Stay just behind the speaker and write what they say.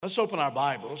Let's open our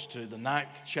Bibles to the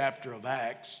 9th chapter of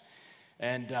Acts.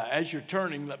 And as you're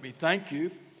turning, let me thank you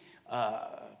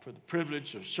for the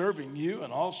privilege of serving you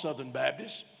and all Southern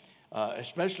Baptists,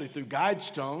 especially through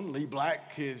Guidestone. Lee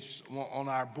Black is on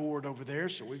our board over there,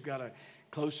 so we've got a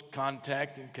close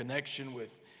contact and connection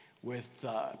with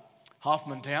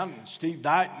Hoffmantown. And Steve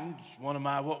Dighton is one of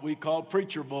my what we call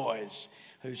preacher boys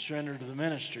who surrendered to the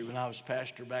ministry when I was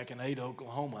pastor back in Ada,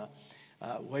 Oklahoma,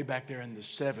 way back there in the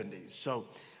 70s. So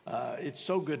it's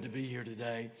so good to be here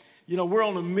today. You know, we're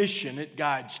on a mission at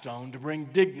Guidestone to bring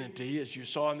dignity, as you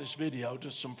saw in this video,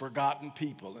 to some forgotten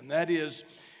people. And that is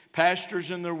pastors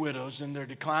and their widows in their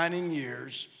declining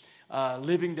years,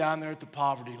 living down there at the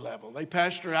poverty level. They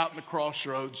pastor out in the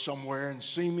crossroads somewhere in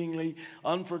seemingly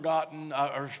unforgotten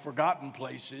or forgotten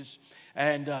places.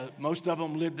 And most of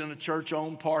them lived in a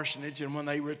church-owned parsonage. And when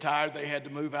they retired, they had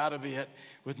to move out of it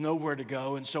with nowhere to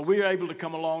go. And so we were able to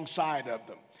come alongside of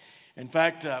them. In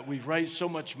fact, we've raised so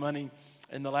much money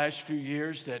in the last few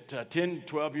years that 10,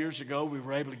 12 years ago, we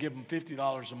were able to give them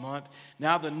 $50 a month.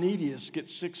 Now the neediest get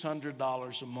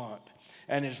 $600 a month.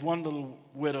 And his one little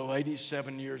widow,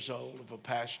 87 years old, of a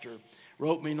pastor,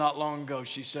 wrote me not long ago.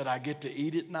 She said, I get to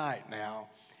eat at night now,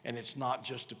 and it's not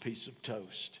just a piece of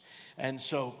toast. And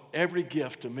so every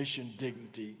gift to Mission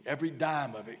Dignity, every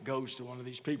dime of it goes to one of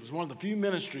these people. It's one of the few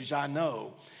ministries I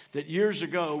know that years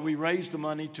ago we raised the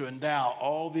money to endow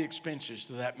all the expenses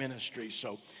to that ministry.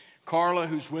 So Carla,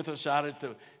 who's with us out at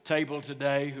the table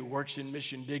today, who works in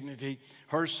Mission Dignity,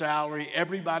 her salary,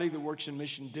 everybody that works in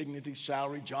Mission Dignity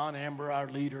salary, John Amber, our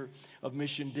leader of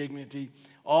Mission Dignity,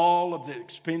 all of the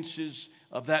expenses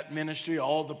of that ministry,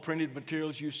 all the printed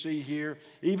materials you see here,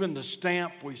 even the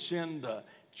stamp we send the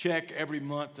check every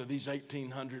month to these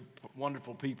 1,800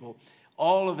 wonderful people.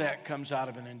 All of that comes out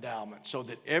of an endowment so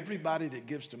that everybody that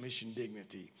gives to Mission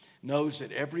Dignity knows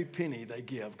that every penny they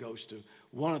give goes to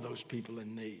one of those people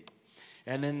in need.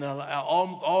 And then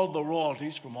all the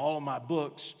royalties from all of my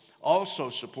books also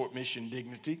support Mission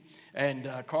Dignity.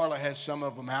 And Carla has some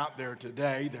of them out there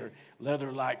today. They're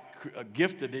leather-like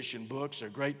gift edition books. They're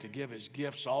great to give as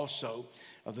gifts also.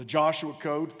 The Joshua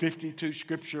Code, 52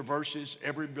 scripture verses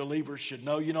every believer should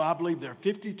know. You know, I believe there are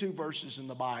 52 verses in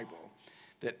the Bible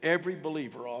that every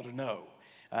believer ought to know.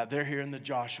 They're here in the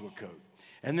Joshua Code.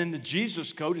 And then the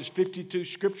Jesus Code is 52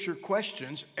 scripture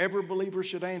questions every believer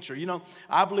should answer. You know,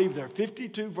 I believe there are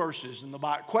 52 verses in the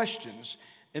Bible, questions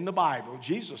in the Bible.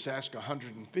 Jesus asked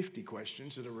 150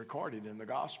 questions that are recorded in the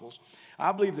Gospels.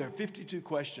 I believe there are 52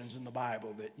 questions in the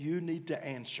Bible that you need to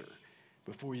answer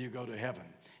before you go to heaven.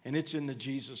 And it's in the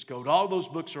Jesus Code. All those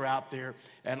books are out there,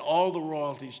 and all the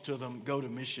royalties to them go to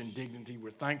Mission Dignity.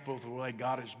 We're thankful for the way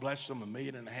God has blessed them, $1.5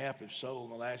 million if so in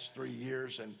the last 3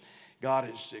 years. And God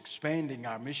is expanding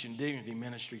our Mission Dignity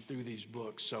ministry through these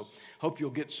books. So hope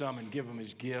you'll get some and give them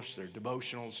as gifts. They're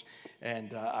devotionals,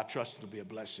 and I trust it'll be a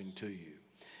blessing to you.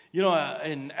 You know,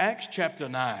 in Acts chapter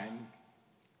 9,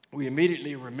 we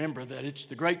immediately remember that it's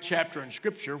the great chapter in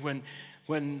Scripture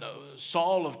when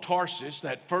Saul of Tarsus,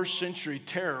 that first century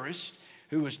terrorist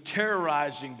who was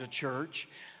terrorizing the church,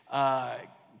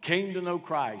 came to know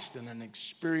Christ in an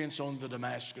experience on the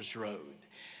Damascus Road.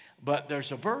 But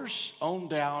there's a verse on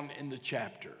down in the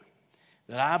chapter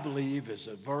that I believe is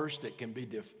a verse that can be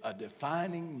a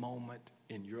defining moment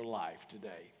in your life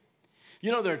today.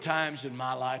 You know, there are times in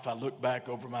my life I look back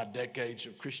over my decades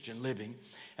of Christian living,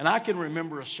 and I can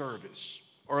remember a service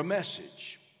or a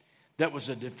message that was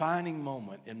a defining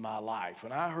moment in my life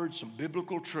when I heard some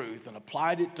biblical truth and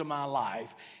applied it to my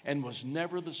life and was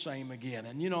never the same again.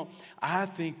 And you know, I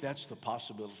think that's the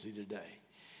possibility today.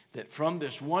 That from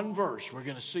this one verse we're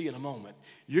going to see in a moment,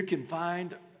 you can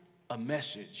find a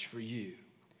message for you.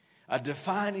 A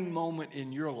defining moment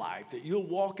in your life that you'll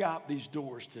walk out these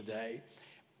doors today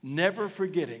never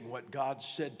forgetting what God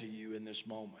said to you in this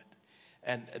moment.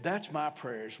 And that's my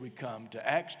prayer as we come to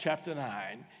Acts chapter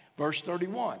 9, verse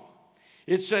 31.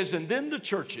 It says, and then the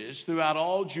churches throughout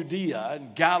all Judea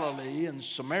and Galilee and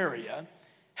Samaria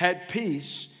had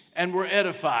peace and were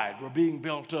edified, were being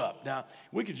built up. Now,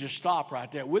 we could just stop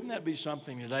right there. Wouldn't that be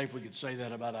something today if we could say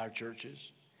that about our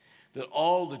churches? That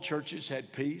all the churches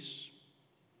had peace?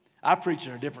 I preach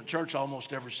in a different church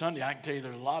almost every Sunday. I can tell you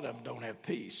there's a lot of them don't have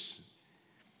peace.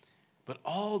 But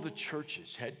all the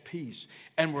churches had peace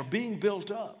and were being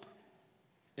built up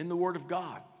in the Word of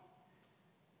God.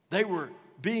 They were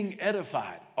being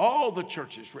edified. All the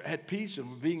churches had peace and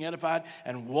were being edified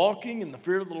and walking in the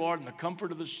fear of the Lord and the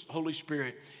comfort of the Holy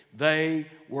Spirit. They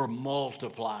were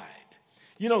multiplied.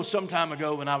 You know, some time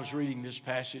ago when I was reading this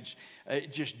passage,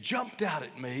 it just jumped out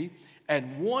at me,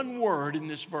 and one word in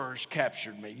this verse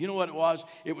captured me. You know what it was?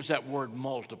 It was that word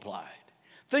multiplied.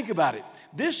 Think about it.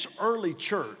 This early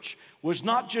church was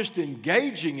not just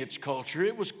engaging its culture,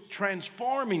 it was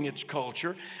transforming its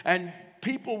culture, and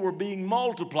people were being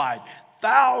multiplied.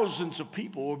 Thousands of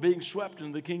people were being swept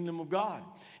into the kingdom of God.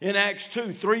 In Acts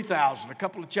 2, 3,000. A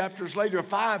couple of chapters later,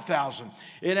 5,000.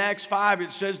 In Acts 5,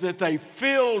 it says that they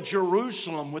filled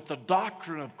Jerusalem with the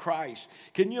doctrine of Christ.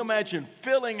 Can you imagine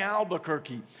filling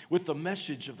Albuquerque with the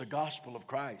message of the gospel of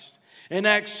Christ? In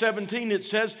Acts 17, it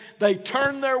says they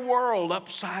turned their world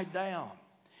upside down.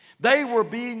 They were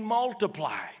being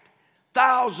multiplied.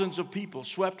 Thousands of people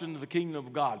swept into the kingdom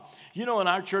of God. You know, in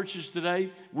our churches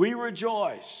today, we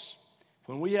rejoice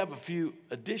when we have a few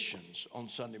additions on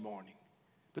Sunday morning.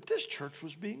 But this church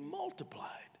was being multiplied.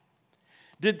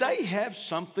 Did they have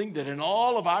something that in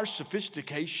all of our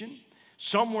sophistication,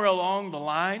 somewhere along the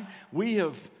line, we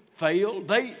have failed?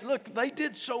 They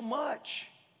did so much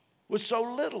with so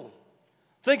little.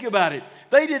 Think about it.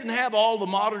 They didn't have all the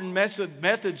modern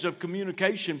methods of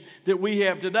communication that we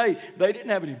have today. They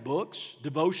didn't have any books,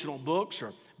 devotional books,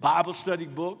 or Bible study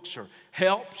books, or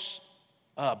helps,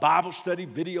 Bible study,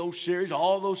 video series,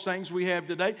 all those things we have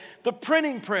today. The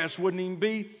printing press wouldn't even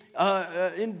be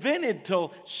invented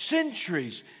till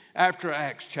centuries after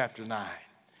Acts chapter 9.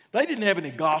 They didn't have any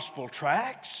gospel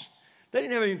tracts. They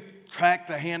didn't have any tract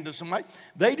to hand to somebody.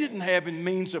 They didn't have any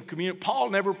means of communication. Paul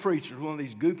never preached with one of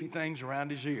these goofy things around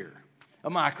his ear, a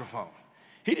microphone.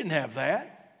 He didn't have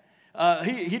that.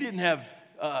 He didn't have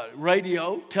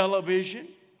radio, television,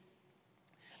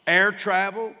 air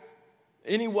travel,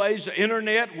 any ways, the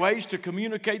internet, ways to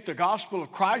communicate the gospel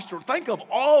of Christ. Or think of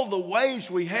all the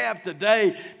ways we have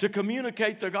today to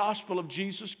communicate the gospel of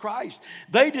Jesus Christ.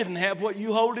 They didn't have what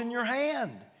you hold in your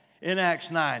hand in Acts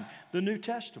 9, the New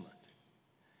Testament.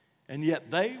 And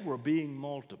yet they were being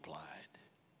multiplied,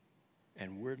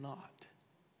 and we're not.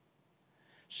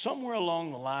 Somewhere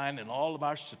along the line in all of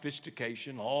our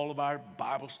sophistication, all of our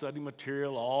Bible study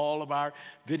material, all of our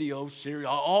video series,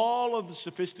 all of the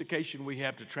sophistication we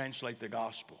have to translate the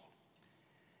gospel,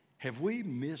 have we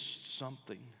missed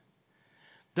something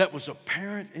that was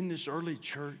apparent in this early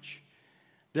church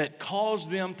that caused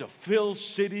them to fill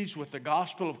cities with the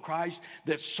gospel of Christ,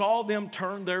 that saw them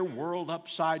turn their world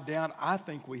upside down? I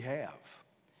think we have.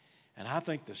 And I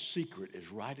think the secret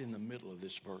is right in the middle of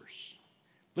this verse.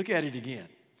 Look at it again.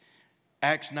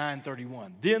 Acts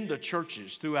 9:31. Then the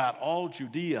churches throughout all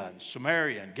Judea and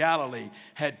Samaria and Galilee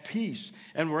had peace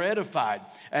and were edified,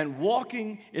 and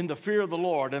walking in the fear of the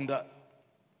Lord and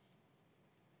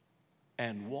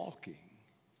walking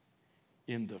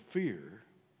in the fear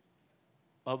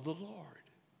of the Lord.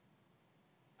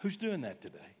 Who's doing that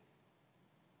today?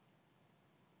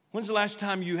 When's the last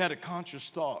time you had a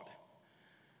conscious thought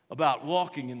about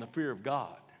walking in the fear of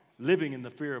God, living in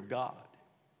the fear of God?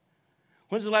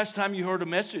 When's the last time you heard a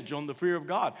message on the fear of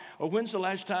God? Or when's the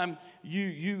last time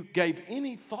you gave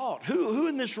any thought? Who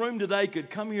in this room today could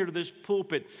come here to this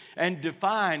pulpit and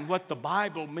define what the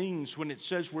Bible means when it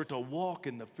says we're to walk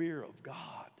in the fear of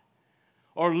God?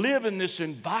 Or live in this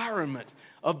environment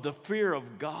of the fear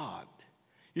of God?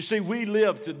 You see, we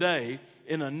live today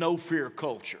in a no-fear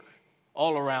culture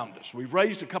all around us. We've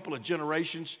raised a couple of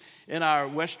generations in our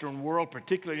Western world,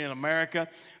 particularly in America,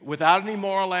 without any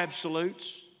moral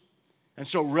absolutes. And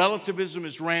so relativism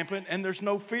is rampant, and there's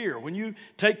no fear. When you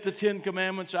take the Ten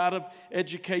Commandments out of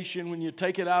education, when you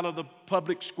take it out of the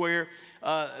public square,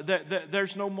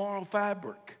 there's no moral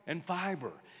fabric and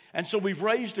fiber. And so we've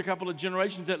raised a couple of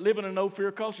generations that live in a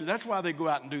no-fear culture. That's why they go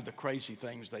out and do the crazy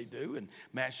things they do and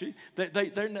massive.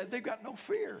 They've got no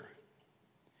fear.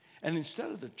 And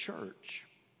instead of the church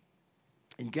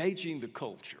engaging the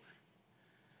culture,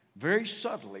 very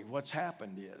subtly what's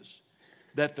happened is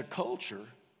that the culture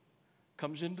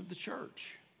comes into the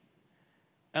church.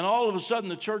 And all of a sudden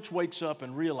the church wakes up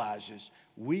and realizes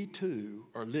we too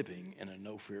are living in a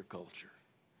no-fear culture.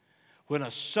 When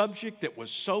a subject that was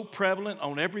so prevalent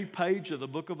on every page of the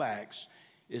book of Acts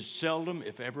is seldom,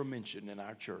 if ever, mentioned in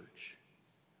our church: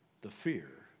 the fear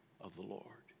of the Lord.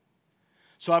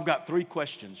 So I've got 3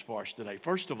 questions for us today.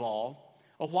 First of all,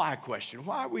 a why question.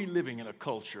 Why are we living in a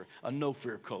culture, a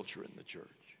no-fear culture in the church?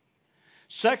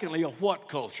 Secondly, a what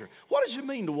culture. What does it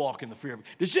mean to walk in the fear of God?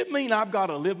 Does it mean I've got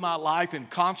to live my life in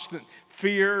constant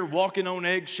fear, walking on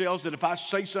eggshells, that if I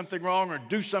say something wrong or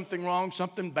do something wrong,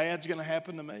 something bad's going to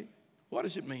happen to me? What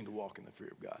does it mean to walk in the fear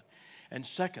of God? And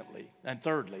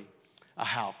thirdly, a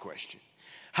how question.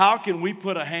 How can we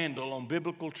put a handle on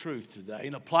biblical truth today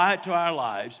and apply it to our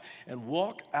lives and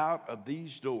walk out of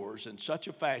these doors in such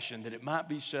a fashion that it might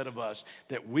be said of us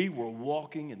that we were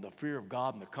walking in the fear of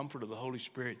God and the comfort of the Holy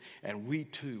Spirit, and we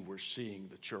too were seeing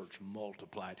the church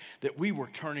multiplied, that we were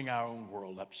turning our own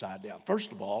world upside down?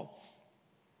 First of all,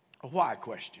 A why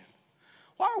question.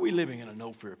 Why are we living in a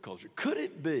no-fear culture? Could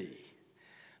it be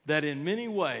that in many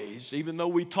ways, even though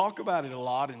we talk about it a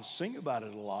lot and sing about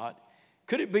it a lot,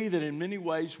 could it be that in many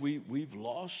ways we've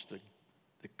lost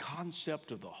the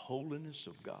concept of the holiness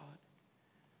of God?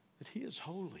 That He is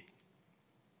holy.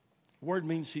 The word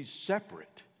means He's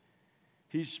separate.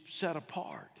 He's set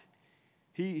apart.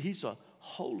 He's a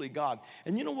holy God.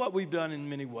 And you know what we've done in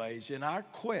many ways? In our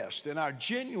quest, in our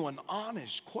genuine,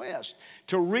 honest quest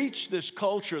to reach this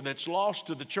culture that's lost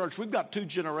to the church, we've got 2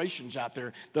 generations out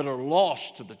there that are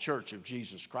lost to the church of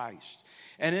Jesus Christ.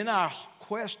 And in our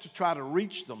quest to try to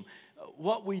reach them,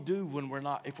 what we do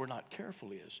if we're not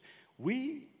careful is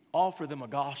we offer them a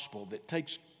gospel that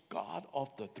takes God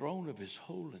off the throne of His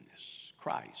holiness,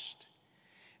 Christ,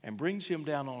 and brings Him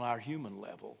down on our human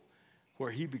level where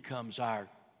He becomes our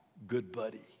good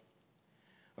buddy,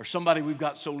 or somebody we've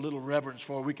got so little reverence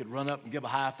for we could run up and give a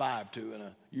high five to in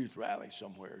a youth rally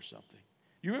somewhere or something.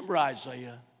 You remember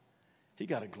Isaiah? He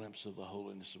got a glimpse of the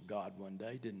holiness of God one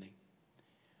day, didn't he?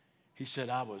 He said,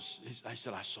 I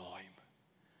saw Him.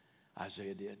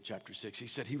 Isaiah did, chapter 6. He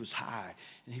said he was high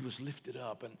and He was lifted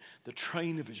up, and the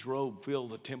train of His robe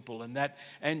filled the temple, and that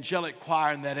angelic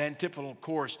choir and that antiphonal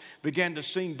chorus began to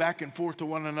sing back and forth to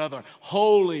one another,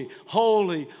 holy,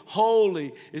 holy,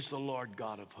 holy is the Lord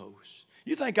God of hosts.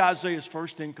 You think Isaiah's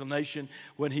first inclination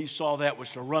when he saw that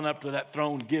was to run up to that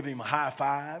throne and give Him a high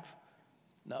five?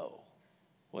 No.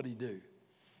 What did he do?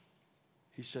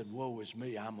 He said, woe is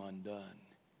me, I'm undone.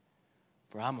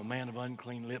 For I'm a man of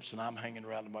unclean lips, and I'm hanging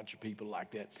around a bunch of people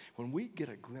like that. When we get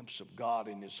a glimpse of God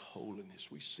in His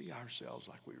holiness, we see ourselves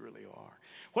like we really are.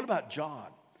 What about John?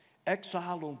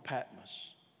 Exiled on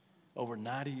Patmos, over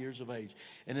 90 years of age.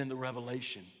 And in the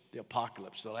Revelation, the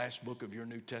Apocalypse, the last book of your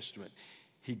New Testament,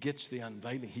 he gets the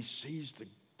unveiling. He sees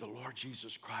the Lord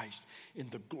Jesus Christ in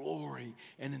the glory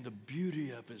and in the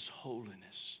beauty of His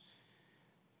holiness.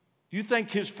 You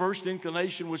think his first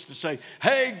inclination was to say,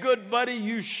 hey, good buddy,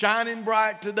 you shining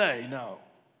bright today? No.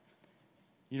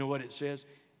 You know what it says?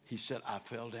 He said, I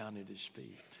fell down at His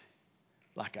feet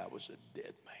like I was a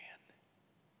dead man.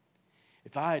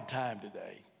 If I had time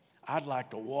today, I'd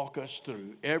like to walk us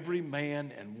through every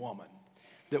man and woman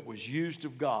that was used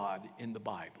of God in the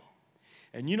Bible.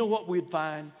 And you know what we'd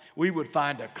find? We would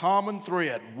find a common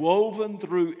thread woven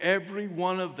through every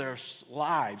one of their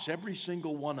lives, every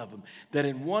single one of them, that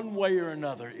in one way or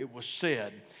another it was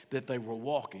said that they were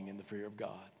walking in the fear of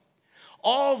God.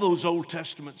 All those Old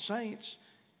Testament saints,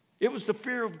 it was the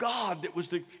fear of God that was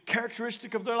the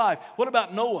characteristic of their life. What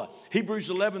about Noah? Hebrews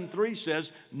 11:3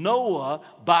 says, Noah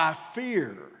by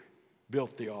fear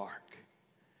built the ark.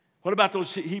 What about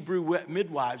those Hebrew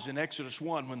midwives in Exodus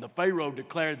 1 when the Pharaoh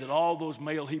declared that all those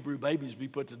male Hebrew babies be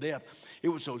put to death? It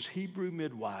was those Hebrew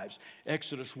midwives,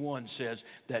 Exodus 1 says,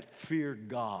 that feared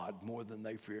God more than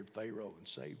they feared Pharaoh and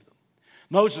saved them.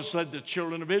 Moses led the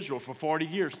children of Israel for 40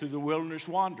 years through the wilderness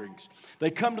wanderings.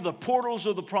 They come to the portals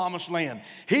of the promised land.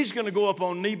 He's going to go up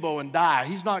on Nebo and die.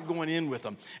 He's not going in with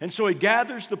them. And so he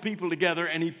gathers the people together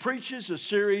and he preaches a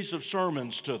series of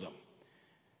sermons to them,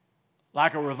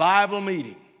 like a revival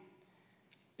meeting.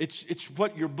 It's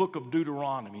what your book of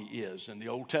Deuteronomy is in the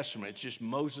Old Testament. It's just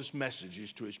Moses'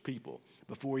 messages to his people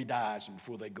before he dies and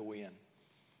before they go in.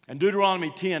 In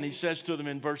Deuteronomy 10, he says to them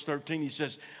in verse 13, he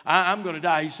says, I'm going to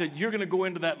die. He said, you're going to go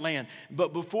into that land.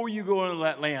 But before you go into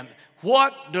that land,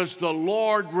 what does the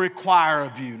Lord require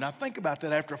of you? Now think about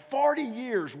that. After 40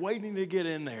 years waiting to get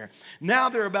in there, now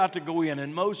they're about to go in.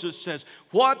 And Moses says,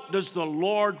 what does the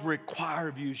Lord require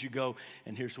of you as you go?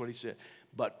 And here's what he said,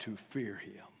 but to fear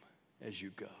Him as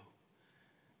you go,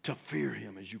 to fear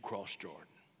Him as you cross Jordan.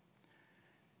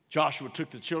 Joshua took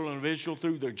the children of Israel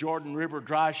through the Jordan River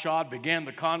dry shod, began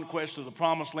the conquest of the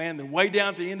promised land, and way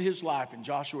down to the end of his life in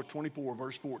Joshua 24,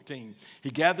 verse 14, he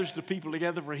gathers the people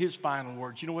together for his final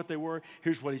words. You know what they were?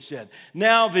 Here's what he said.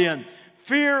 Now then,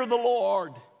 fear the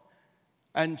Lord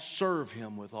and serve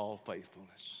Him with all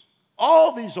faithfulness.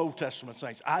 All these Old Testament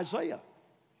saints, Isaiah,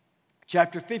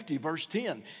 chapter 50, verse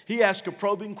 10, he asked a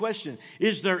probing question.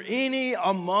 Is there any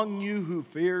among you who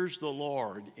fears the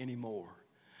Lord anymore?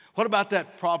 What about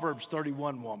that Proverbs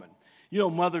 31 woman? You know,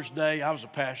 Mother's Day, I was a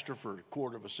pastor for a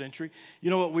quarter of a century. You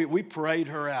know what? We parade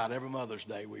her out every Mother's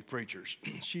Day, we preachers.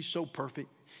 She's so perfect.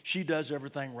 She does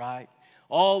everything right.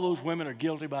 All those women are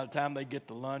guilty by the time they get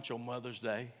to lunch on Mother's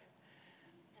Day.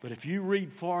 But if you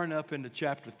read far enough into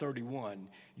chapter 31,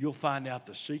 you'll find out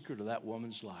the secret of that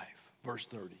woman's life. Verse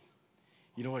 30.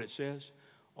 You know what it says?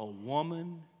 A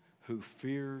woman who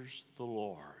fears the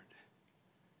Lord,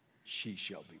 she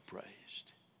shall be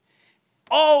praised.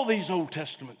 All these Old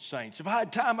Testament saints, if I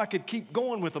had time, I could keep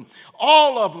going with them.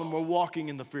 All of them were walking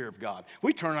in the fear of God.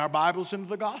 We turn our Bibles into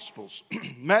the Gospels.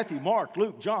 Matthew, Mark,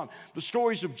 Luke, John, the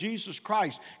stories of Jesus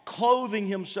Christ, clothing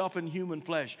himself in human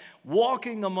flesh,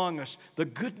 walking among us, the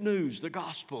good news, the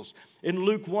Gospels. In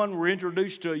Luke 1, we're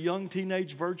introduced to a young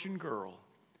teenage virgin girl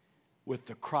with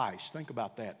the Christ. Think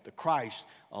about that. The Christ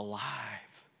alive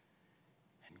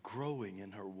and growing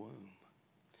in her womb.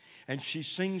 And she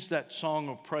sings that song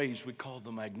of praise we call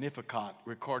the Magnificat,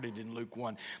 recorded in Luke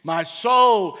 1. My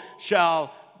soul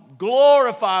shall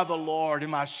glorify the Lord,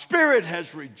 and my spirit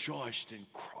has rejoiced in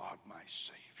God my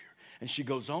Savior. And she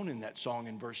goes on in that song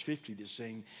in verse 50 to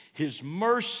sing, His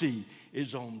mercy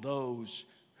is on those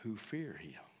who fear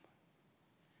Him.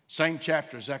 Same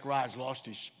chapter, Zechariah's lost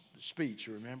his speech,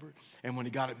 you remember? And when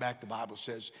he got it back, the Bible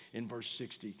says in verse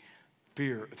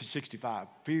 65,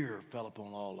 fear fell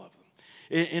upon all of them.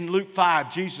 In Luke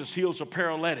 5, Jesus heals a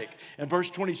paralytic. And verse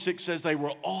 26 says they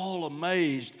were all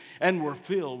amazed and were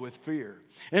filled with fear.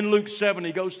 In Luke 7,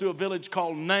 he goes through a village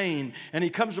called Nain, and he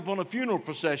comes upon a funeral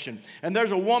procession. And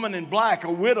there's a woman in black,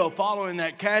 a widow, following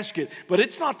that casket. But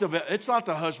it's not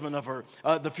the husband of her,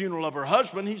 the funeral of her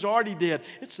husband. He's already dead.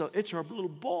 It's her little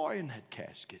boy in that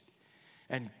casket.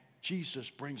 And Jesus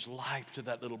brings life to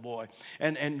that little boy.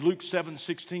 And Luke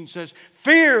 7:16 says,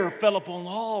 fear fell upon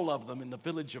all of them in the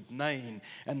village of Nain,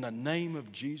 and the name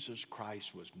of Jesus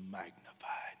Christ was magnified.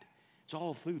 It's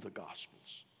all through the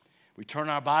Gospels. We turn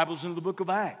our Bibles into the book of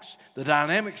Acts, the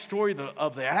dynamic story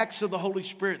of the acts of the Holy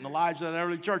Spirit in the lives of that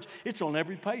early church. It's on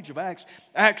every page of Acts.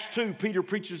 Acts 2, Peter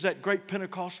preaches that great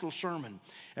Pentecostal sermon.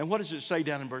 And what does it say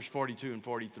down in verse 42 and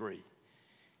 43?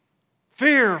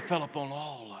 Fear fell upon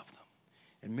all of them.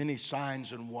 And many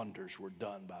signs and wonders were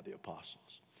done by the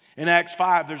apostles. In Acts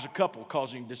 5, there's a couple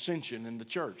causing dissension in the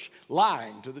church,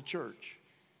 lying to the church.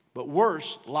 But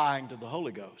worse, lying to the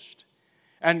Holy Ghost.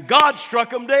 And God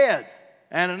struck them dead,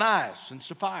 Ananias and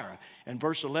Sapphira. And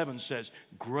verse 11 says,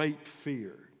 great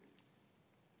fear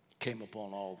came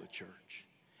upon all the church.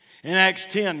 In Acts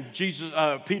 10,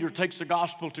 Peter takes the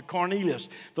gospel to Cornelius,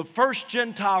 the first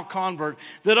Gentile convert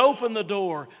that opened the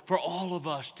door for all of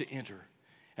us to enter.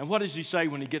 And what does he say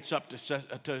when he gets up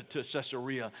to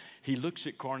Caesarea? He looks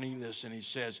at Cornelius and he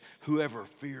says, whoever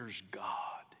fears God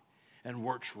and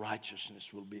works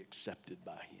righteousness will be accepted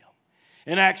by him.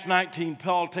 In Acts 19,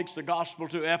 Paul takes the gospel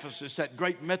to Ephesus, that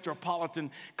great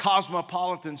metropolitan,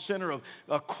 cosmopolitan center of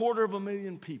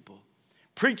 250,000 people.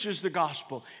 Preaches the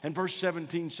gospel. And verse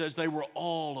 17 says they were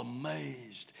all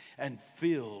amazed and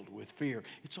filled with fear.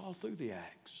 It's all through the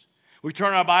Acts. We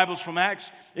turn our Bibles from Acts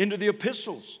into the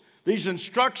epistles. These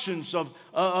instructions of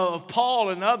Paul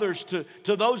and others to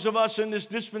those of us in this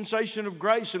dispensation of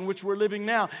grace in which we're living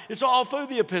now. It's all through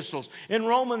the epistles. In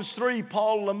Romans 3,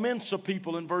 Paul laments a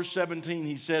people in verse 17.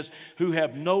 He says, who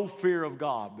have no fear of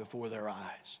God before their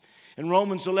eyes. In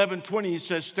Romans 11:20, he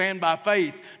says, stand by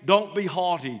faith, don't be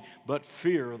haughty, but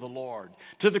fear the Lord.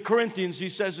 To the Corinthians, he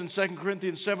says in 2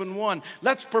 Corinthians 7:1,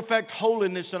 let's perfect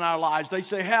holiness in our lives. They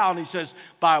say, how? And he says,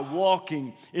 by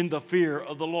walking in the fear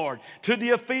of the Lord. To the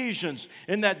Ephesians,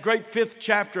 in that great 5th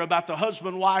chapter about the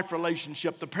husband-wife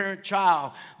relationship, the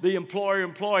parent-child, the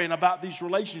employer-employee, and about these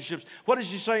relationships, what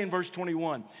does he say in verse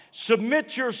 21?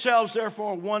 Submit yourselves,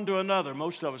 therefore, one to another.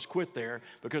 Most of us quit there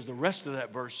because the rest of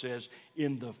that verse says,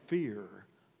 in the fear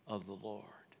of the Lord.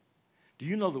 Do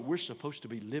you know that we're supposed to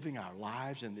be living our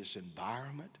lives in this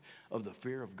environment of the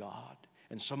fear of God?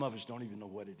 And some of us don't even know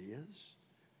what it is.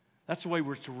 That's the way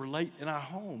we're to relate in our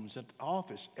homes, at the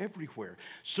office, everywhere.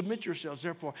 Submit yourselves,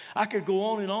 therefore. I could go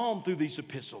on and on through these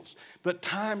epistles, but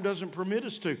time doesn't permit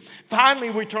us to.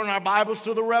 Finally, we turn our Bibles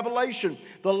to the Revelation,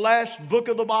 the last book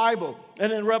of the Bible.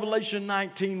 And in Revelation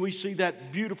 19, we see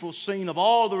that beautiful scene of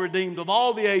all the redeemed of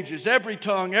all the ages, every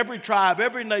tongue, every tribe,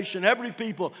 every nation, every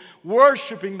people,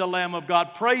 worshiping the Lamb of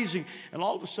God, praising. And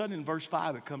all of a sudden, in verse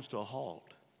 5, it comes to a halt.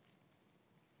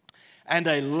 And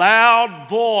a loud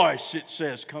voice, it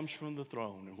says, comes from the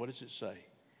throne. And what does it say?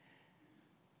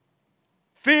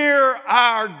 Fear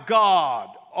our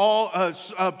God,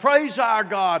 praise our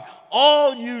God,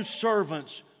 all you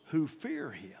servants who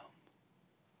fear Him,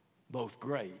 both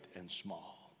great and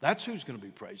small. That's who's going to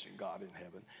be praising God in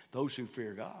heaven, those who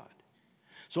fear God.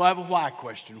 So I have a why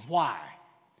question. Why?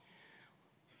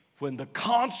 When the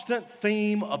constant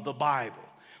theme of the Bible,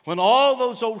 when all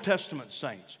those Old Testament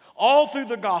saints, all through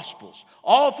the Gospels,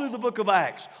 all through the book of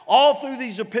Acts, all through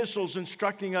these epistles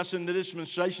instructing us in the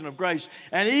dispensation of grace,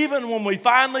 and even when we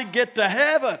finally get to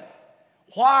heaven,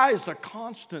 why is the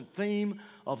constant theme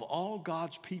of all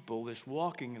God's people, this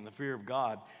walking in the fear of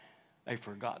God, a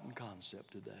forgotten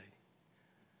concept today?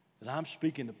 That I'm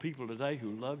speaking to people today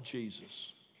who love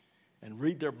Jesus and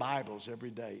read their Bibles every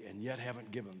day and yet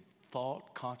haven't given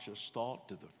conscious thought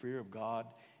to the fear of God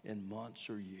in months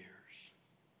or years?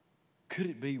 Could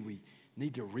it be we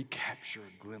need to recapture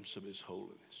a glimpse of His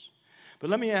holiness? But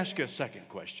let me ask you a second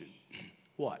question.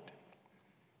 What?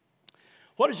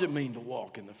 What does it mean to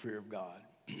walk in the fear of God?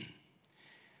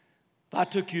 If I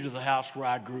took you to the house where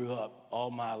I grew up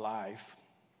all my life,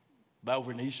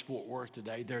 over in East Fort Worth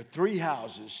today, there are 3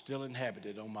 houses still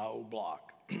inhabited on my old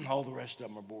block. All the rest of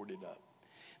them are boarded up.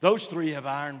 Those 3 have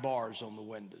iron bars on the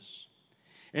windows.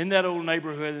 In that old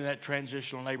neighborhood, in that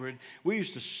transitional neighborhood, we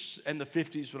used to, in the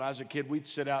 50s when I was a kid, we'd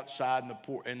sit outside in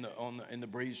the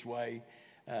breezeway.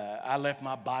 I left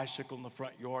my bicycle in the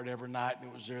front yard every night, and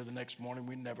it was there the next morning.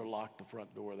 We never locked the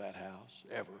front door of that house,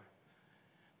 ever.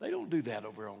 They don't do that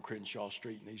over on Crenshaw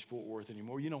Street in East Fort Worth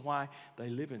anymore. You know why? They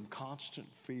live in constant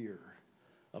fear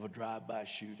of a drive-by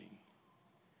shooting.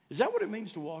 Is that what it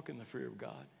means to walk in the fear of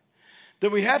God?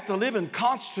 That we have to live in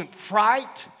constant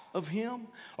fright of Him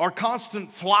or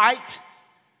constant flight?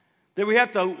 That we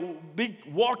have to be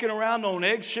walking around on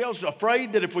eggshells,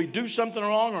 afraid that if we do something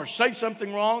wrong or say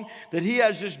something wrong, that He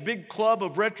has this big club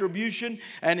of retribution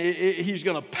and He's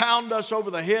going to pound us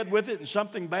over the head with it and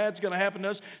something bad's going to happen to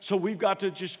us, so we've got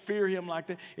to just fear Him like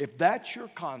that? If that's your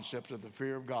concept of the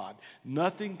fear of God,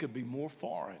 nothing could be more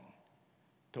foreign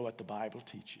to what the Bible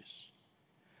teaches.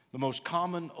 The most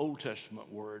common Old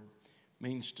Testament word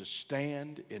means to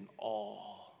stand in awe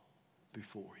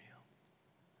before Him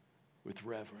with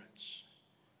reverence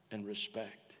and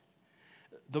respect.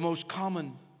 The most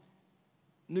common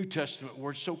New Testament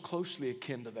word so closely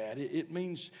akin to that, it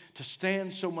means to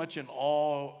stand so much in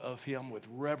awe of Him with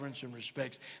reverence and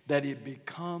respect that it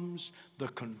becomes the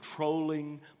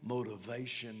controlling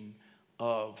motivation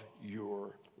of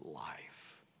your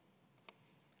life.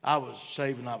 I was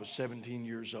saved when I was 17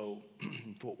 years old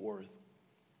in Fort Worth.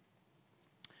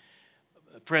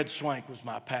 Fred Swank was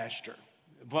my pastor.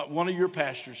 One of your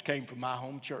pastors came from my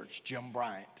home church, Jim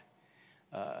Bryant,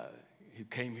 who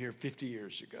came here 50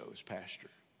 years ago as pastor.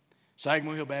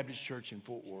 Sagamore Hill Baptist Church in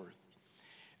Fort Worth.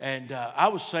 And I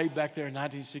was saved back there in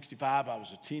 1965. I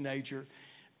was a teenager.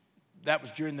 That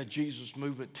was during the Jesus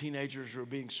movement. Teenagers were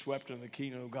being swept into the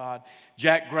kingdom of God.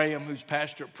 Jack Graham, who's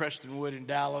pastor at Prestonwood in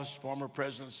Dallas, former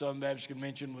president of the Southern Baptist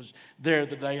Convention, was there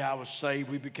the day I was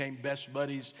saved. We became best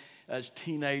buddies as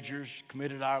teenagers,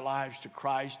 committed our lives to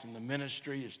Christ and the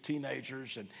ministry as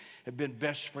teenagers, and have been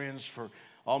best friends for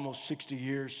almost 60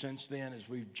 years since then as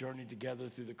we've journeyed together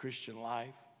through the Christian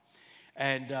life.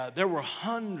 And there were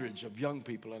hundreds of young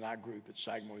people in our group at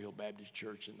Sagamore Hill Baptist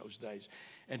Church in those days.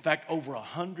 In fact, over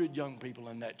 100 young people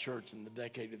in that church in the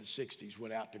decade of the 60s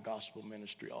went out to gospel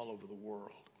ministry all over the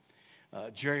world.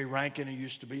 Jerry Rankin, who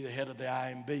used to be the head of the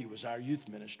IMB, was our youth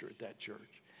minister at that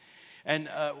church. And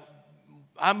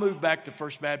I moved back to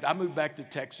First Baptist. I moved back to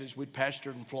Texas. We'd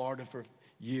pastored in Florida for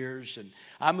years, and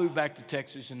I moved back to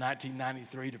Texas in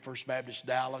 1993 to First Baptist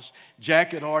Dallas.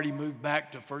 Jack had already moved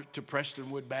back to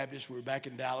Prestonwood Baptist. We were back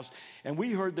in Dallas, and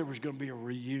we heard there was going to be a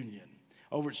reunion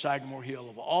over at Sagamore Hill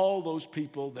of all those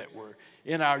people that were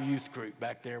in our youth group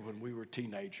back there when we were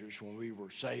teenagers, when we were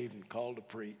saved and called to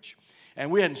preach. And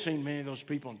we hadn't seen many of those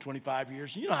people in 25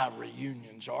 years. You know how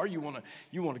reunions are. You want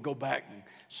to go back and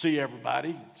see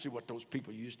everybody, see what those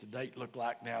people used to date look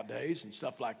like nowadays and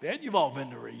stuff like that. You've all been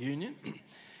to a reunion.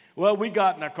 Well, we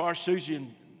got in our car. Susie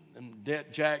and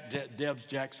Deb's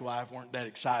Jack's wife weren't that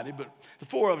excited, but the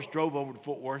 4 of us drove over to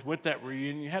Fort Worth with that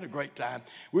reunion. Had a great time.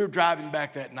 We were driving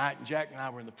back that night, and Jack and I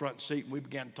were in the front seat, and we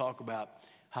began to talk about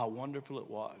how wonderful it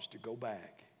was to go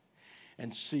back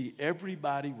and see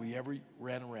everybody we ever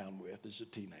ran around with as a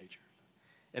teenager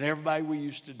and everybody we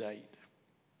used to date,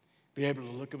 be able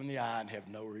to look them in the eye and have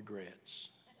no regrets.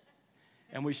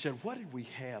 And we said, what did we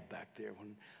have back there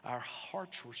when our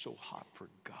hearts were so hot for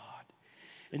God?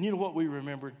 And you know what we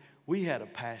remembered? We had a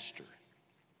pastor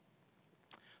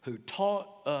who taught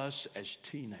us as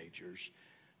teenagers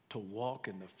to walk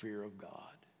in the fear of God.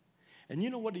 And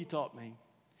you know what he taught me?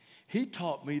 He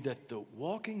taught me that the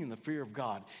walking in the fear of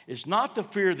God is not the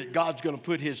fear that God's going to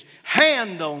put His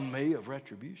hand on me of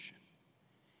retribution.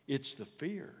 It's the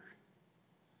fear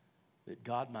that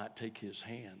God might take His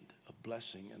hand of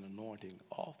blessing and anointing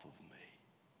off of me.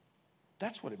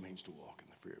 That's what it means to walk in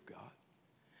the fear of God.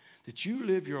 That you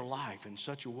live your life in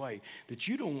such a way that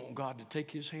you don't want God to take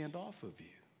His hand off of you.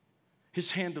 His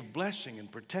hand of blessing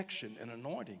and protection and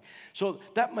anointing. So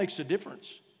that makes a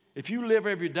difference. If you live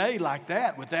every day like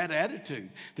that, with that attitude,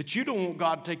 that you don't want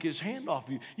God to take His hand off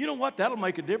of you, you know what? That'll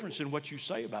make a difference in what you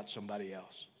say about somebody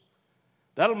else.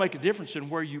 That'll make a difference in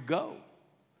where you go.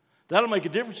 That'll make a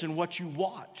difference in what you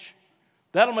watch.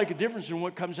 That'll make a difference in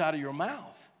what comes out of your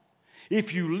mouth.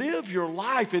 if you live your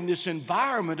life in this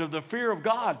environment of the fear of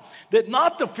God, that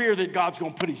not the fear that God's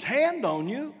going to put his hand on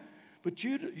you, but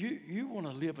you want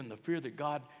to live in the fear that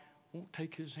God won't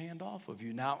take his hand off of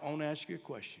you. Now, I want to ask you a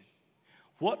question.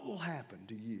 What will happen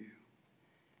to you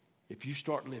if you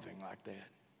start living like that?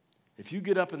 If you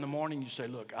get up in the morning and you say,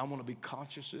 look, I want to be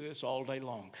conscious of this all day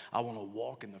long. I want to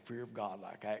walk in the fear of God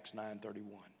like Acts 9:31.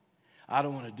 I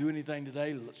don't want to do anything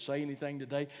today, say anything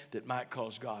today that might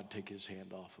cause God to take his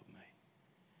hand off of me.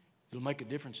 It'll make a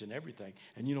difference in everything.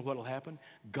 And you know what will happen?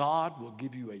 God will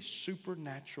give you a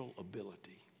supernatural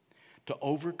ability to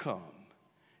overcome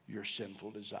your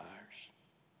sinful desires.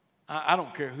 I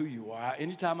don't care who you are.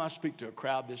 Anytime I speak to a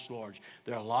crowd this large,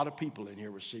 there are a lot of people in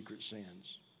here with secret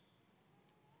sins.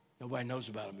 Nobody knows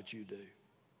about them but you do.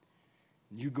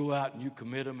 And you go out and you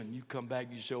commit them and you come back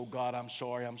and you say, oh God, I'm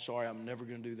sorry, I'm never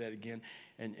going to do that again.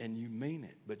 And you mean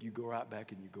it, but you go right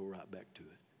back and you go right back to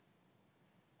it.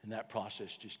 And that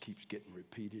process just keeps getting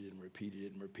repeated and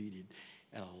repeated and repeated.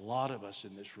 And a lot of us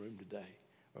in this room today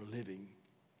are living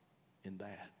in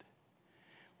that.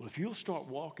 Well, if you'll start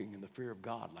walking in the fear of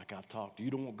God like I've talked,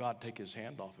 you don't want God to take his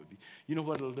hand off of you. You know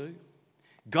what it'll do?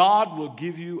 God will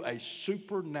give you a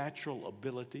supernatural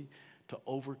ability to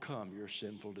overcome your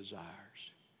sinful desires.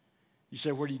 You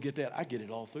say, where do you get that? I get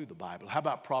it all through the Bible. How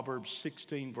about Proverbs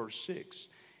 16, verse 6?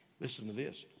 Listen to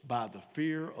this. By the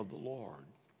fear of the Lord,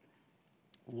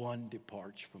 one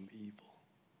departs from evil.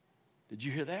 Did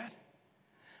you hear that?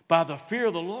 By the fear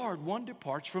of the Lord, one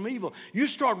departs from evil. You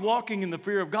start walking in the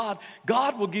fear of God,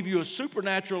 God will give you a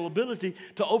supernatural ability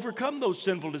to overcome those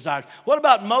sinful desires. What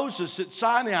about Moses at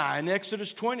Sinai in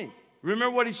Exodus 20?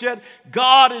 Remember what he said?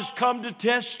 God has come to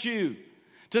test you,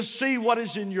 to see what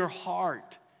is in your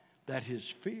heart, that his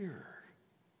fear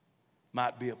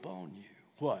might be upon you.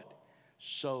 What?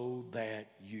 So that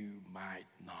you might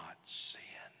not sin.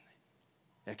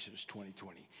 Exodus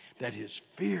 20:20. That his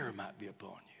fear might be upon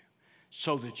you,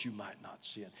 so that you might not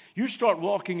sin. You start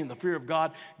walking in the fear of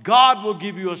God, God will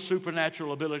give you a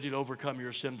supernatural ability to overcome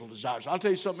your sinful desires. I'll tell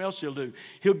you something else he'll do.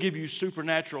 He'll give you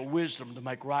supernatural wisdom to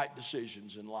make right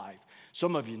decisions in life.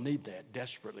 Some of you need that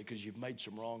desperately because you've made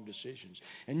some wrong decisions.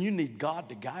 And you need God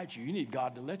to guide you. You need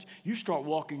God to let you. You start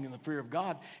walking in the fear of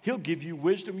God, he'll give you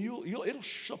wisdom. It'll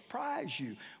surprise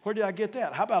you. Where did I get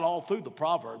that? How about all through the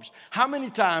Proverbs? How many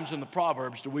times in the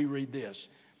Proverbs do we read this?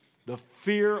 The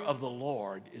fear of the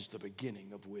Lord is the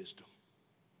beginning of wisdom.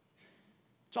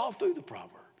 It's all through the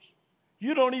Proverbs.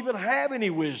 You don't even have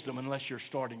any wisdom unless you're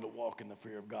starting to walk in the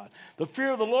fear of God. The fear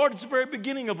of the Lord is the very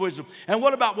beginning of wisdom. And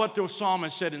what about what the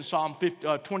psalmist said in Psalm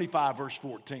 25, verse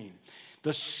 14?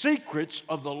 The secrets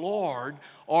of the Lord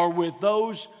are with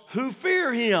those who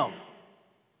fear him,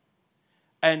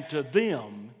 and to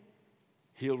them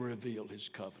he'll reveal his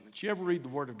covenants. You ever read the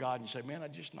Word of God and you say, man,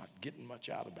 I'm just not getting much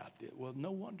out about this. Well,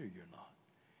 no wonder you're not.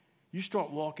 You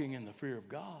start walking in the fear of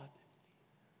God.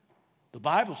 The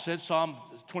Bible says, Psalm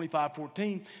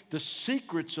 25:14, the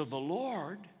secrets of the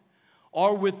Lord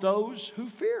are with those who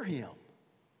fear him,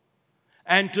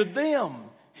 and to them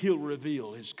he'll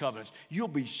reveal his covenants. You'll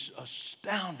be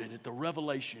astounded at the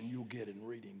revelation you'll get in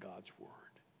reading God's Word.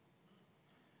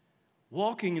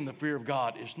 Walking in the fear of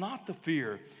God is not the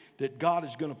fear that God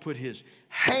is going to put his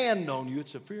hand on you.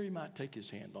 It's a fear he might take his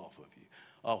hand off of you.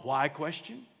 A why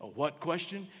question, a what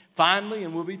question. Finally,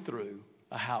 and we'll be through,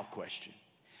 a how question.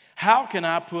 How can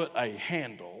I put a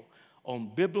handle on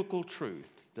biblical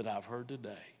truth that I've heard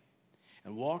today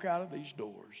and walk out of these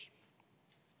doors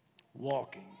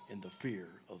walking in the fear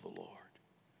of the Lord?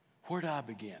 Where do I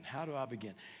begin? How do I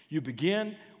begin? You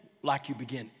begin like you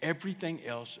begin everything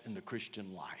else in the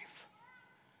Christian life,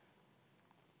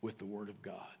 with the Word of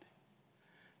God.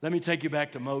 Let me take you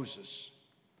back to Moses.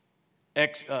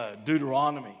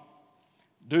 Deuteronomy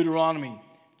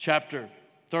chapter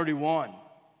 31,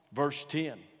 verse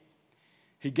 10.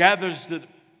 He gathers the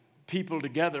people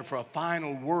together for a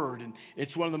final word, and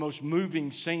it's one of the most moving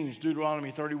scenes,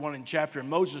 Deuteronomy 31 in chapter. And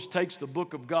Moses takes the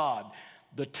book of God,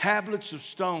 the tablets of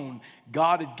stone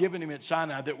God had given him at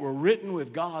Sinai that were written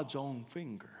with God's own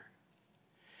finger.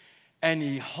 And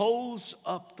he holds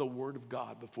up the word of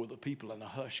God before the people, and a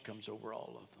hush comes over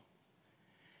all of them.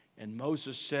 And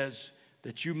Moses says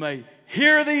that you may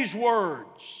hear these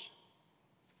words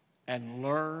and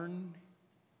learn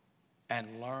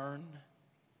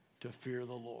to fear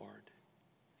the Lord.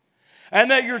 And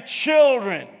that your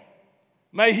children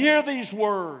may hear these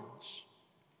words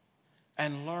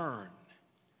and learn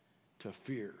to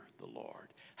fear the Lord.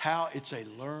 How? It's a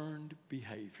learned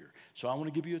behavior. So I want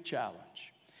to give you a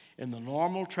challenge. In the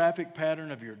normal traffic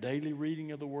pattern of your daily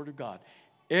reading of the Word of God,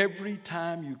 every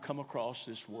time you come across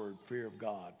this word, fear of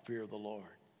God, fear of the Lord,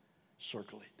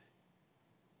 circle it.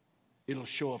 It'll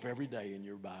show up every day in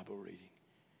your Bible reading.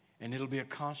 And it'll be a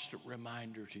constant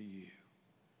reminder to you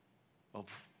of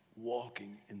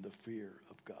walking in the fear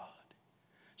of God.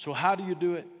 So how do you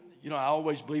do it? You know, I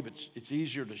always believe it's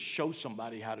easier to show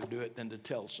somebody how to do it than to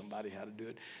tell somebody how to do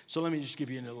it. So let me just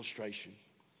give you an illustration.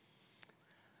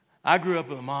 I grew up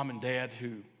with a mom and dad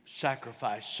who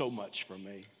sacrificed so much for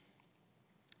me.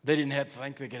 They didn't have to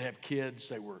think they could have kids.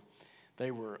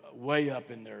 They were way up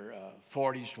in their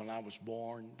 40s when I was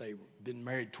born. They'd been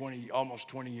married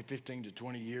 15 to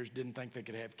 20 years, didn't think they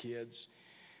could have kids.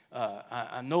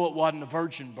 I know it wasn't a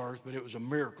virgin birth, but it was a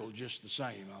miracle just the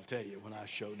same, I'll tell you, when I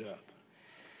showed up.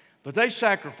 But they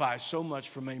sacrificed so much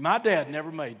for me. My dad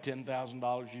never made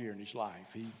 $10,000 a year in his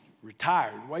life. He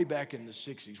retired way back in the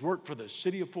 60s, worked for the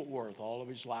city of Fort Worth all of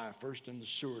his life, first in the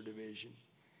sewer division,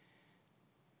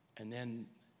 and then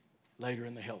later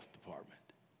in the health department.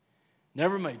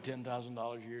 Never made $10,000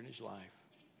 a year in his life.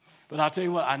 But I'll tell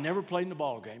you what, I never played in the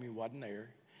ball game. He wasn't there.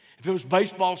 If it was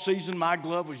baseball season, my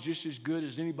glove was just as good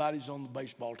as anybody's on the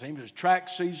baseball team. If it was track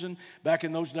season, back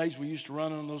in those days, we used to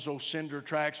run on those old cinder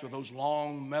tracks with those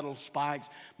long metal spikes.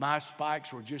 My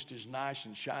spikes were just as nice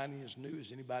and shiny as new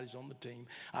as anybody's on the team.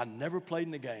 I never played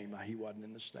in the game. He wasn't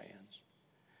in the stands.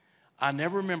 I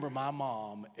never remember my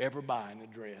mom ever buying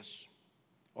a dress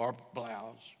or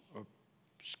blouse or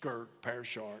skirt, pair of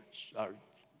shorts, or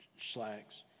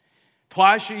slacks.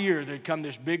 Twice a year, there'd come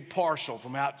this big parcel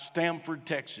from out Stamford,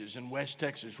 Texas, in West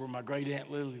Texas, where my great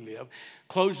Aunt Lily lived.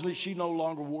 Clothes that she no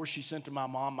longer wore, she sent to my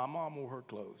mom. My mom wore her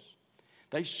clothes.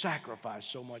 They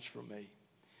sacrificed so much for me.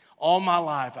 All my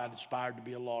life, I'd aspired to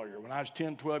be a lawyer. When I was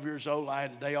 10, 12 years old, I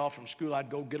had a day off from school. I'd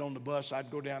go get on the bus. I'd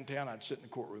go downtown. I'd sit in the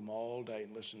courtroom all day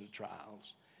and listen to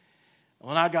trials. And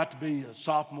when I got to be a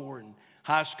sophomore in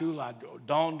high school, it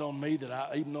dawned on me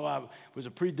that even though I was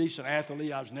a pretty decent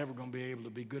athlete, I was never going to be able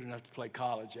to be good enough to play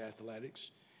college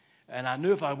athletics. And I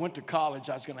knew if I went to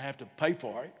college, I was going to have to pay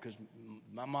for it because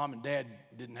my mom and dad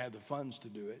didn't have the funds to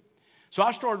do it. So I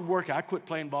started working. I quit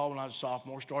playing ball when I was a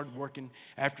sophomore, started working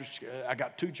after. I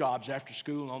got 2 jobs after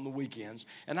school and on the weekends,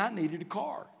 and I needed a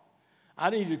car. I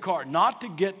needed a car, not to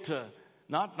get to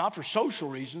Not for social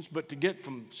reasons, but to get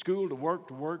from school to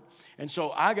work. And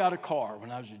so I got a car when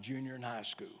I was a junior in high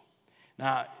school.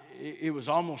 Now, it was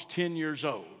almost 10 years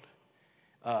old.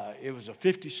 It was a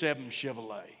 57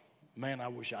 Chevrolet. Man, I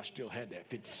wish I still had that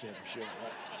 57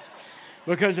 Chevrolet.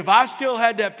 Because if I still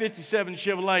had that 57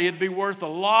 Chevrolet, it'd be worth a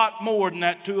lot more than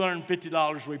that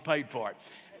 $250 we paid for it.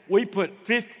 We put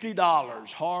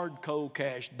 $50 hard cold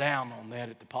cash down on that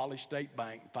at the Poly State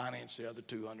Bank and financed the other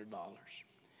 $200.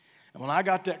 And when I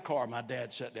got that car, my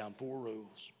dad set down 4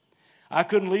 rules. I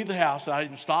couldn't leave the house. I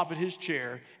didn't stop at his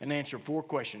chair and answer 4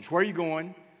 questions. Where are you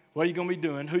going? What are you going to be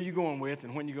doing? Who are you going with?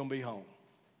 And when are you going to be home?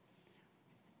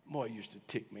 Boy, it used to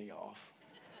tick me off.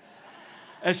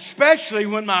 Especially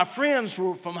when my friends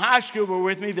from high school were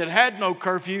with me that had no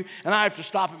curfew, and I have to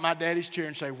stop at my daddy's chair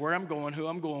and say where I'm going, who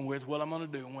I'm going with, what I'm going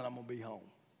to do, and when I'm going to be home.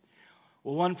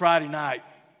 Well, one Friday night,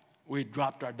 we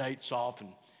dropped our dates off, and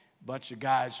bunch of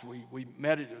guys, we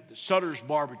met at the Sutter's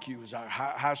Barbecue. Was our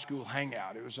high school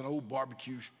hangout. It was an old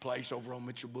barbecue place over on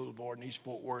Mitchell Boulevard in East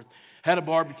Fort Worth. Had a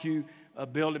barbecue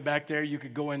building back there. You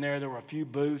could go in there. There were a few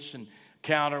booths and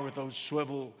counter with those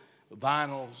swivel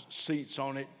vinyl seats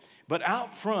on it. But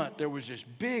out front, there was this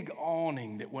big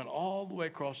awning that went all the way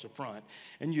across the front.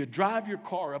 And you'd drive your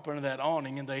car up under that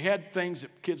awning, and they had things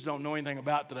that kids don't know anything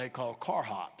about today called car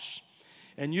hops.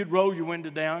 And you'd roll your window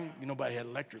down. Nobody had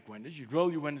electric windows. You'd roll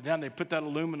your window down. They'd put that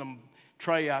aluminum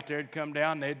tray out there. It'd come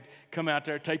down. They'd come out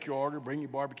there, take your order, bring you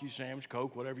barbecue sandwich,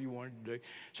 Coke, whatever you wanted to do.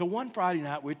 So one Friday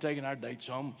night, we'd taken our dates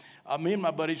home. Me and my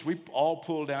buddies, we all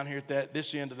pulled down here at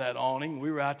this end of that awning.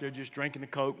 We were out there just drinking the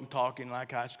Coke and talking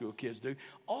like high school kids do.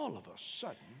 All of a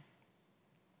sudden,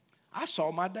 I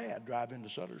saw my dad drive into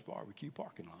Sutter's Barbecue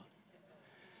parking lot.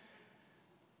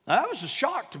 Now, that was a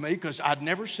shock to me because I'd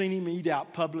never seen him eat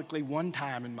out publicly one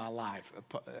time in my life.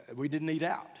 We didn't eat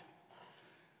out.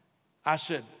 I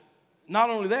said,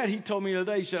 not only that, he told me the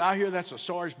other day, he said, I hear that's the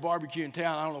sorriest barbecue in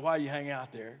town. I don't know why you hang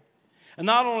out there. And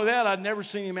not only that, I'd never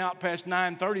seen him out past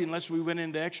 9:30 unless we went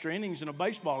into extra innings in a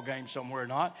baseball game somewhere or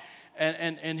not.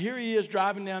 And here he is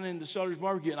driving down into Sutter's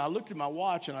Barbecue. And I looked at my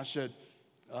watch and I said,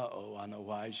 uh-oh, I know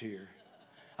why he's here.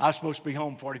 I was supposed to be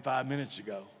home 45 minutes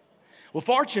ago. Well,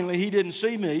 fortunately, he didn't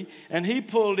see me, and he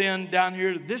pulled in down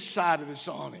here to this side of this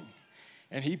awning.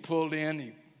 And he pulled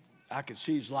in. I could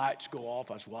see his lights go off.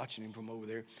 I was watching him from over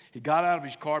there. He got out of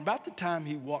his car. About the time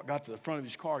he got to the front of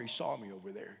his car, he saw me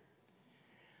over there.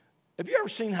 Have you ever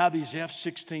seen how these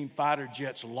F-16 fighter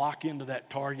jets lock into that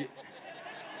target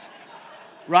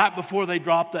right before they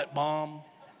drop that bomb?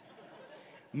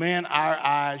 Man, our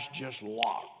eyes just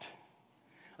locked.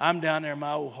 I'm down there,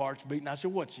 my old heart's beating. I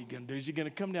said, what's he going to do? Is he going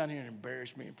to come down here and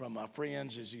embarrass me in front of my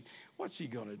friends? What's he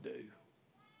going to do?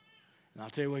 And I'll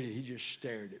tell you what, he just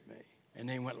stared at me. And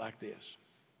then he went like this.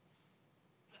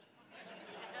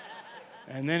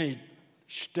 And then he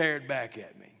stared back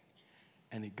at me.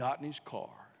 And he got in his car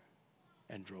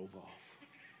and drove off.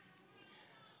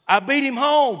 I beat him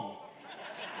home.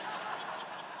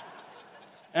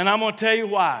 And I'm going to tell you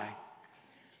why.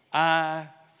 I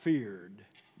feared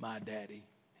my daddy.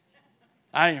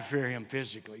 I didn't fear him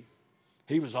physically.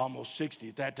 He was almost 60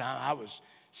 at that time. I was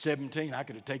 17. I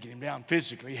could have taken him down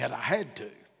physically had I had to.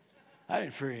 I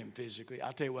didn't fear him physically.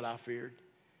 I'll tell you what I feared.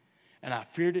 And I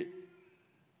feared it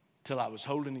till I was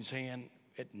holding his hand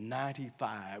at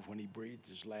 95 when he breathed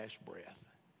his last breath.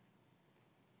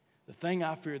 The thing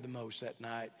I feared the most that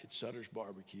night at Sutter's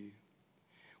Barbecue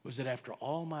was that after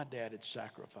all my dad had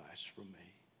sacrificed for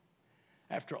me,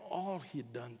 after all he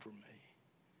had done for me,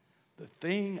 the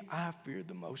thing I feared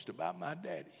the most about my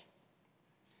daddy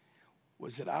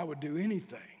was that I would do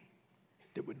anything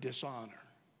that would dishonor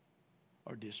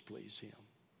or displease him.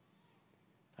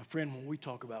 Now, friend, when we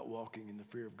talk about walking in the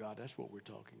fear of God, that's what we're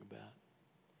talking about.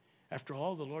 After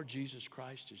all the Lord Jesus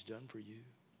Christ has done for you,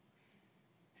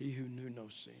 he who knew no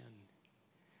sin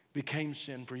became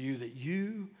sin for you that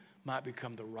you might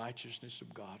become the righteousness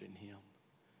of God in him.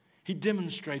 He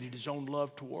demonstrated his own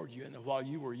love toward you, and that while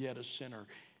you were yet a sinner,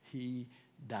 he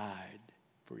died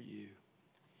for you.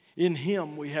 In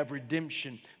him we have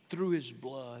redemption through his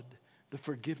blood, the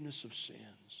forgiveness of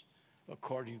sins,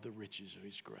 according to the riches of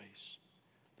his grace.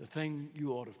 The thing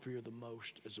you ought to fear the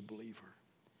most as a believer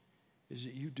is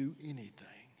that you do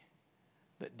anything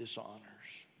that dishonors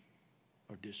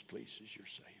or displeases your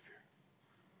Savior.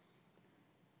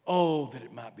 Oh, that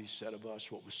it might be said of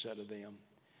us what was said of them,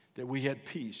 that we had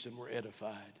peace and were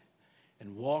edified,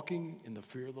 and walking in the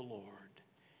fear of the Lord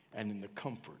and in the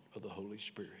comfort of the Holy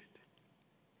Spirit,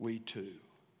 we too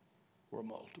were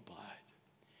multiplied.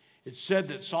 It's said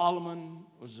that Solomon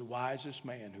was the wisest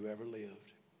man who ever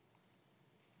lived.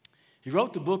 He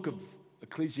wrote the book of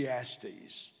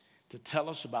Ecclesiastes to tell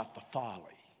us about the folly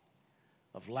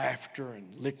of laughter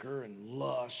and liquor and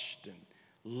lust and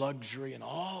luxury and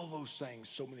all those things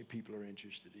so many people are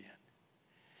interested in.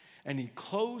 And he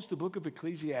closed the book of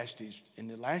Ecclesiastes in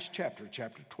the last chapter,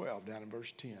 chapter 12, down in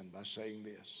verse 10, by saying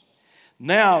this.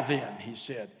 Now then, he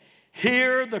said,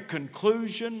 hear the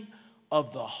conclusion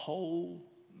of the whole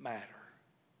matter.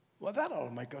 Well, that ought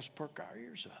to make us perk our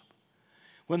ears up.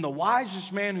 When the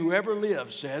wisest man who ever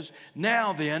lived says,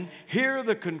 now then, hear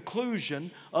the conclusion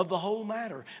of the whole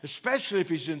matter, especially if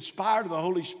he's inspired of the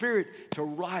Holy Spirit to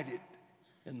write it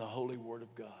in the holy word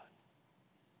of God.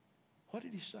 What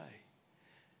did he say?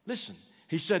 Listen,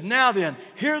 he said, now then,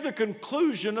 hear the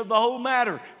conclusion of the whole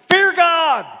matter. Fear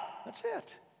God. That's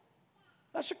it.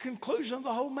 That's the conclusion of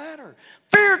the whole matter.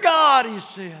 Fear God, he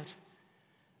said,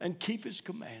 and keep his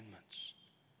commandments,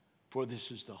 for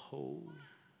this is the whole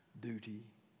duty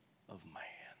of man.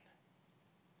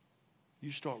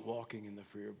 You start walking in the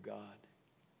fear of God,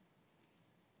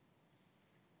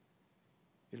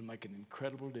 it'll make an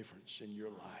incredible difference in your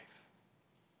life.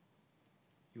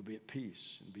 You'll be at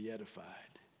peace and be edified.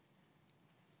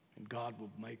 And God will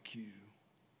make you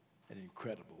an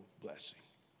incredible blessing.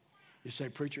 You say,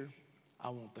 preacher, I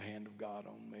want the hand of God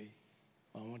on me.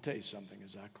 Well, I want to tell you something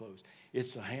as I close.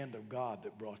 It's the hand of God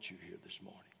that brought you here this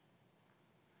morning.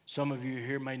 Some of you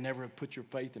here may never have put your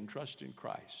faith and trust in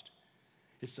Christ.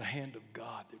 It's the hand of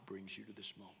God that brings you to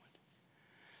this moment.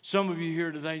 Some of you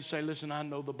here today say, listen, I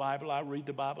know the Bible, I read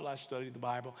the Bible, I study the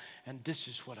Bible, and this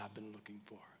is what I've been looking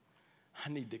for. I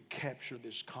need to capture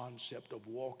this concept of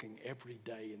walking every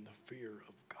day in the fear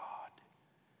of God.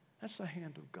 That's the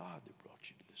hand of God that brought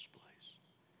you to this place.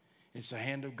 It's the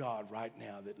hand of God right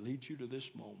now that leads you to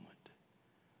this moment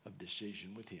of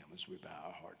decision with him as we bow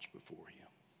our hearts before him.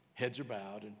 Heads are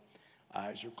bowed and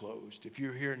eyes are closed. If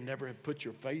you're here and never have put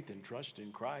your faith and trust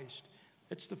in Christ,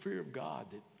 it's the fear of God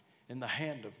that, in the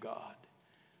hand of God,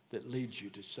 that leads you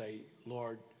to say,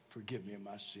 Lord, forgive me of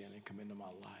my sin and come into my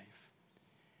life.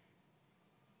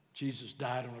 Jesus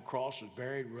died on a cross, was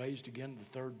buried, raised again the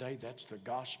third day. That's the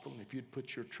gospel. And if you'd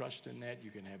put your trust in that,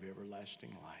 you can have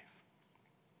everlasting life.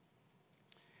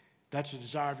 That's the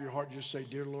desire of your heart. Just say,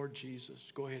 dear Lord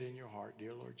Jesus. Go ahead in your heart,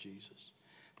 dear Lord Jesus.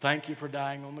 Thank you for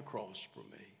dying on the cross for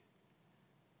me.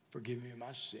 Forgive me of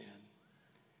my sin.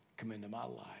 Come into my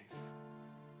life.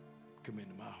 Come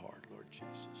into my heart, Lord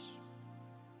Jesus.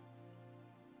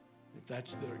 If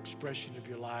that's the expression of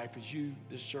your life, as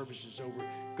this service is over,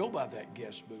 go by that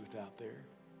guest booth out there.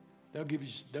 They'll give you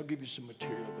some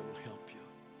material that'll help you.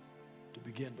 to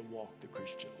begin to walk the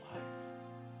Christian life.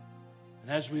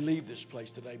 And as we leave this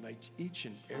place today, may each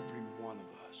and every one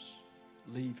of us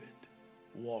leave it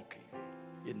walking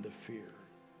in the fear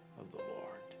of the Lord.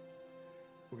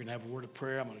 We're going to have a word of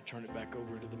prayer. I'm going to turn it back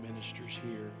over to the ministers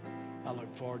here. I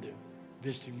look forward to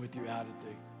visiting with you out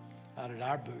at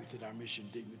our booth, at our Mission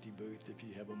Dignity booth, if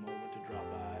you have a moment to drop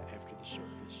by after the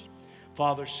service.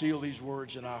 Father, seal these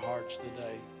words in our hearts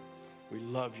today. We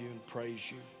love you and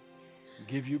praise you and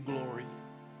give you glory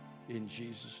in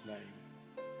Jesus' name.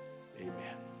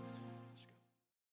 Amen.